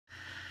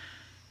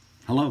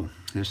Hello,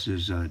 this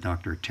is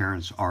Dr.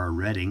 Terrence R.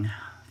 Redding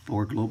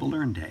for Global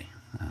Learn Day,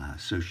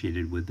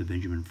 associated with the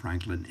Benjamin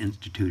Franklin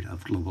Institute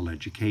of Global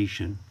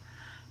Education.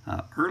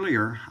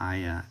 Earlier,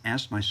 I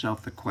asked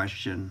myself the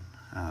question,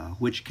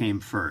 which came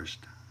first,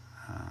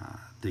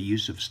 the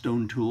use of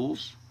stone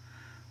tools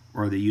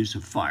or the use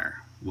of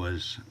fire?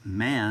 Was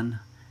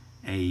man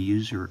a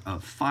user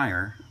of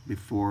fire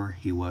before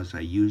he was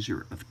a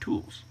user of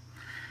tools?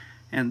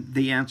 And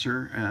the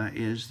answer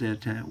is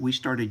that we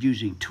started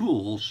using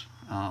tools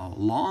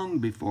long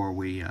before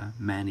we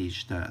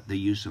managed the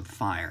use of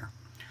fire.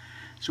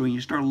 So when you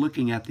start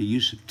looking at the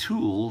use of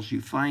tools, you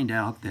find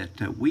out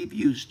that we've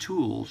used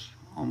tools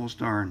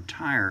almost our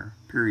entire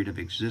period of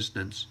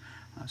existence,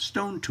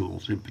 stone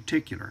tools in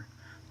particular,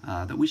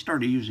 that we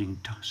started using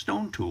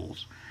stone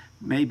tools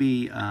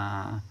maybe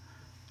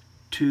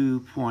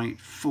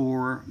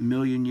 2.4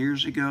 million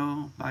years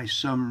ago by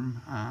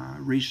some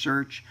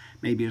research,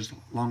 maybe as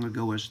long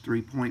ago as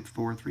 3.4,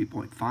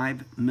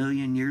 3.5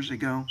 million years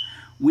ago.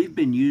 We've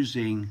been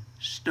using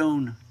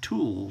stone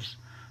tools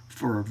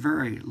for a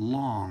very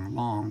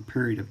long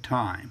period of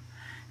time.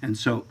 And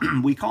so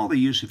we call the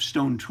use of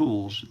stone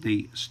tools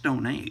the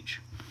Stone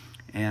Age.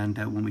 And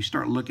when we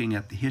start looking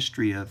at the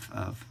history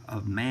of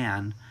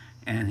man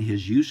and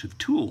his use of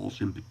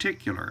tools in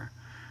particular,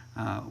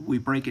 we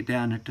break it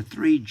down into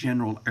three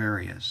general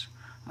areas,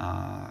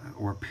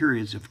 or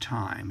periods of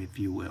time, if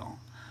you will.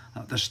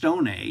 The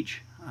Stone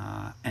Age,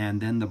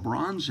 and then the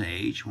Bronze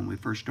Age, when we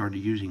first started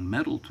using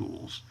metal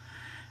tools,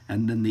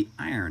 and then the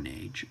Iron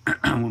Age,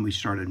 when we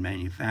started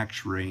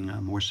manufacturing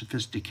more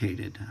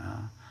sophisticated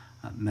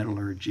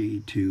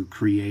metallurgy to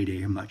create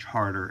a much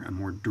harder and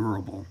more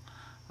durable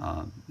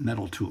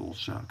metal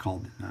tools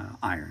called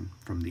iron,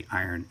 from the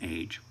Iron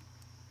Age.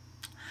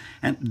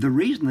 And the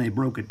reason they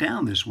broke it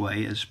down this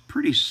way is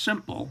pretty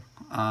simple.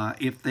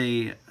 If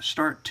they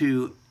start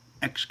to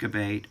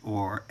excavate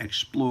or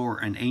explore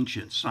an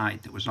ancient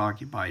site that was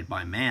occupied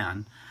by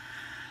man,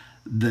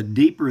 the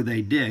deeper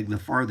they dig, the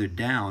farther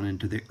down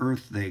into the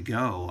earth they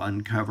go,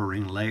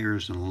 uncovering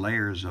layers and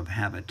layers of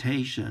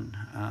habitation.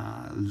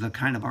 The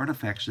kind of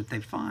artifacts that they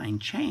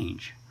find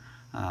change.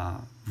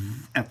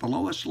 At the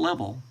lowest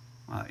level,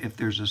 if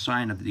there's a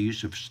sign of the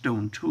use of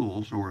stone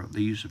tools or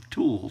the use of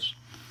tools,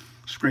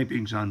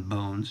 scrapings on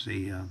bones,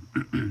 the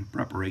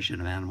preparation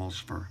of animals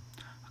for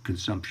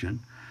consumption,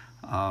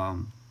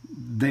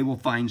 they will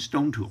find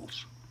stone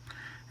tools.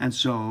 And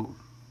so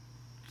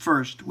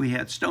first we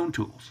had stone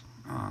tools.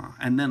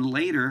 And then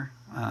later,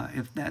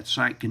 if that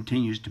site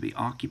continues to be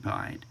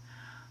occupied,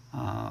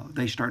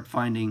 they start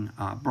finding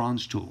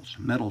bronze tools,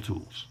 metal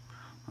tools.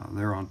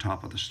 They're on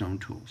top of the stone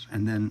tools.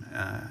 And then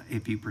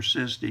if you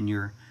persist in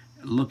your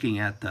looking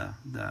at the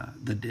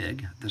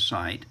dig, the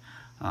site,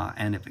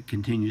 and if it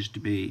continues to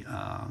be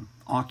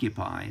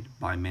occupied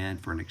by man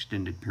for an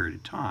extended period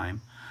of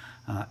time,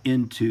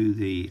 into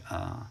the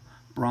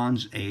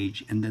Bronze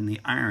Age and then the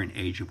Iron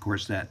Age, of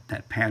course,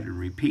 that pattern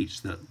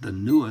repeats. The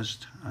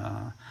newest,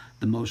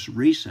 the most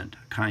recent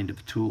kind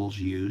of tools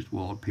used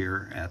will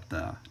appear at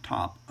the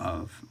top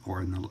of,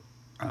 or in the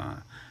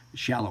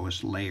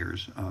shallowest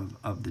layers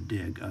of the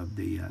dig, of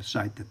the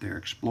site that they're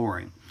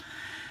exploring.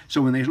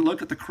 So when they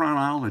look at the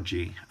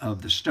chronology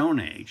of the Stone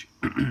Age,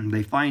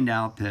 they find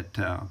out that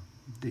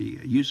the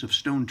use of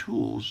stone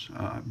tools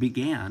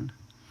began,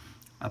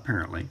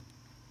 apparently,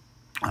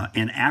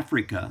 in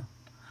Africa,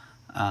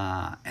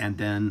 and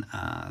then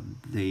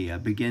the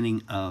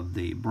beginning of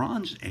the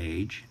Bronze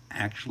Age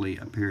actually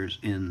appears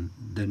in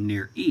the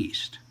Near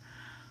East.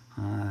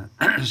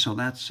 So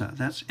that's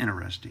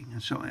interesting.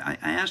 And so I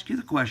ask you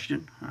the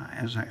question,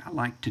 as I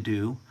like to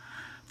do,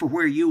 for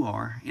where you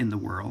are in the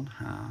world,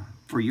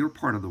 for your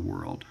part of the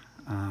world,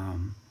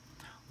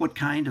 what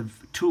kind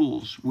of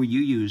tools were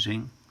you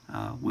using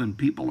when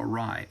people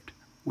arrived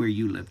where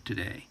you live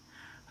today?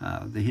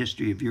 The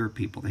history of your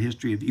people, the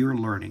history of your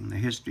learning, the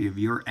history of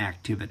your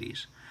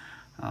activities.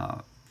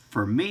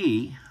 For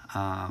me,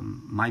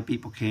 my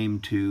people came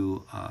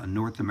to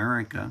North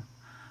America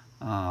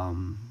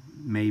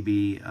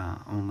maybe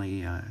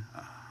only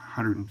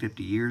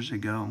 150 years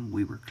ago.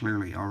 We were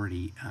clearly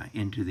already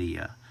into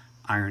the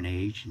Iron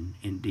Age, and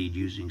indeed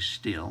using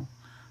steel.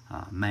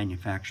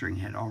 Manufacturing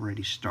had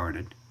already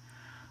started.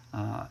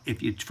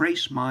 If you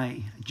trace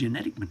my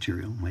genetic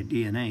material, my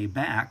DNA,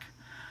 back,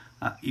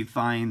 you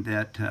find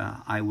that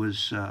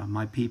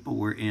my people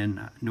were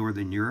in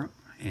Northern Europe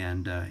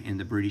and in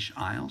the British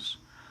Isles,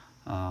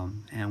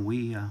 and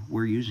we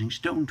were using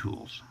stone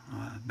tools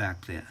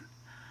back then.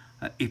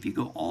 If you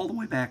go all the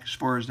way back as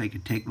far as they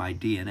could take my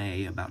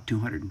DNA, about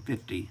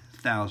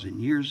 250,000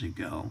 years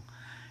ago,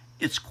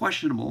 it's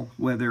questionable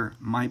whether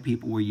my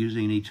people were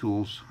using any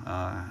tools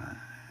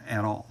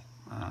at all.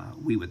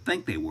 We would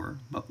think they were,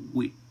 but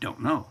we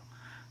don't know.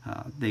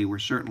 They were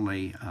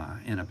certainly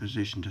in a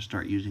position to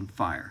start using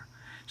fire.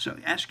 So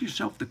ask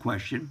yourself the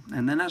question,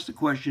 and then ask the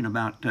question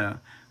about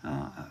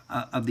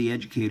of the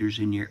educators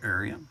in your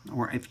area,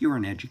 or if you're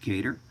an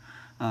educator,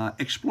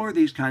 explore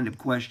these kind of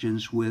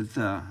questions with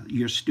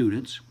your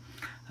students.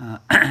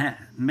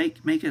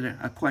 Make it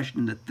a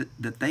question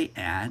that they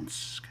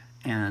ask,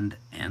 and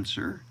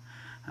answer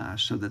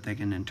so that they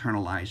can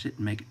internalize it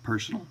and make it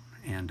personal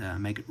and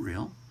make it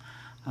real.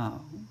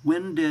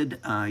 When did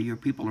your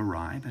people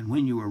arrive? And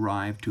when you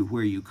arrived to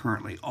where you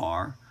currently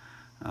are,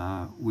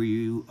 were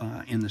you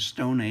in the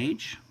Stone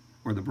Age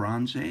or the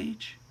Bronze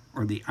Age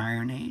or the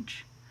Iron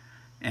Age?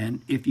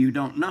 And if you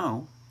don't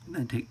know,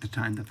 then take the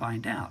time to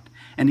find out.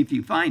 And if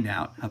you find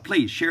out,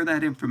 please share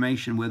that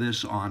information with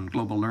us on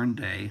Global Learn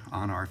Day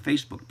on our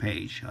Facebook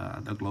page,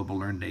 the Global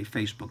Learn Day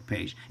Facebook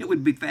page. It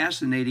would be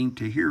fascinating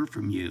to hear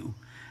from you,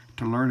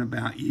 to learn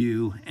about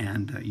you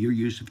and your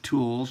use of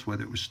tools,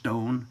 whether it was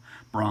stone,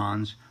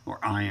 bronze, or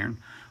iron,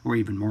 or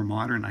even more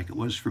modern like it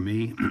was for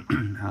me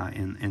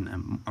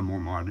in a more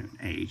modern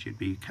age. It'd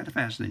be kind of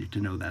fascinating to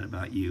know that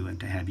about you and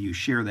to have you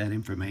share that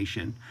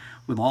information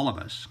with all of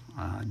us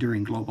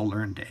during Global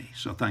Learn Day.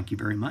 So thank you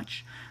very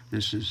much.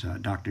 This is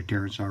Dr.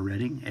 Terrence R.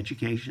 Redding,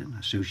 Education,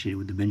 associated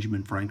with the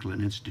Benjamin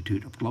Franklin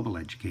Institute of Global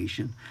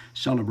Education,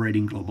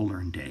 celebrating Global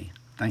Learn Day.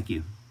 Thank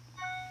you.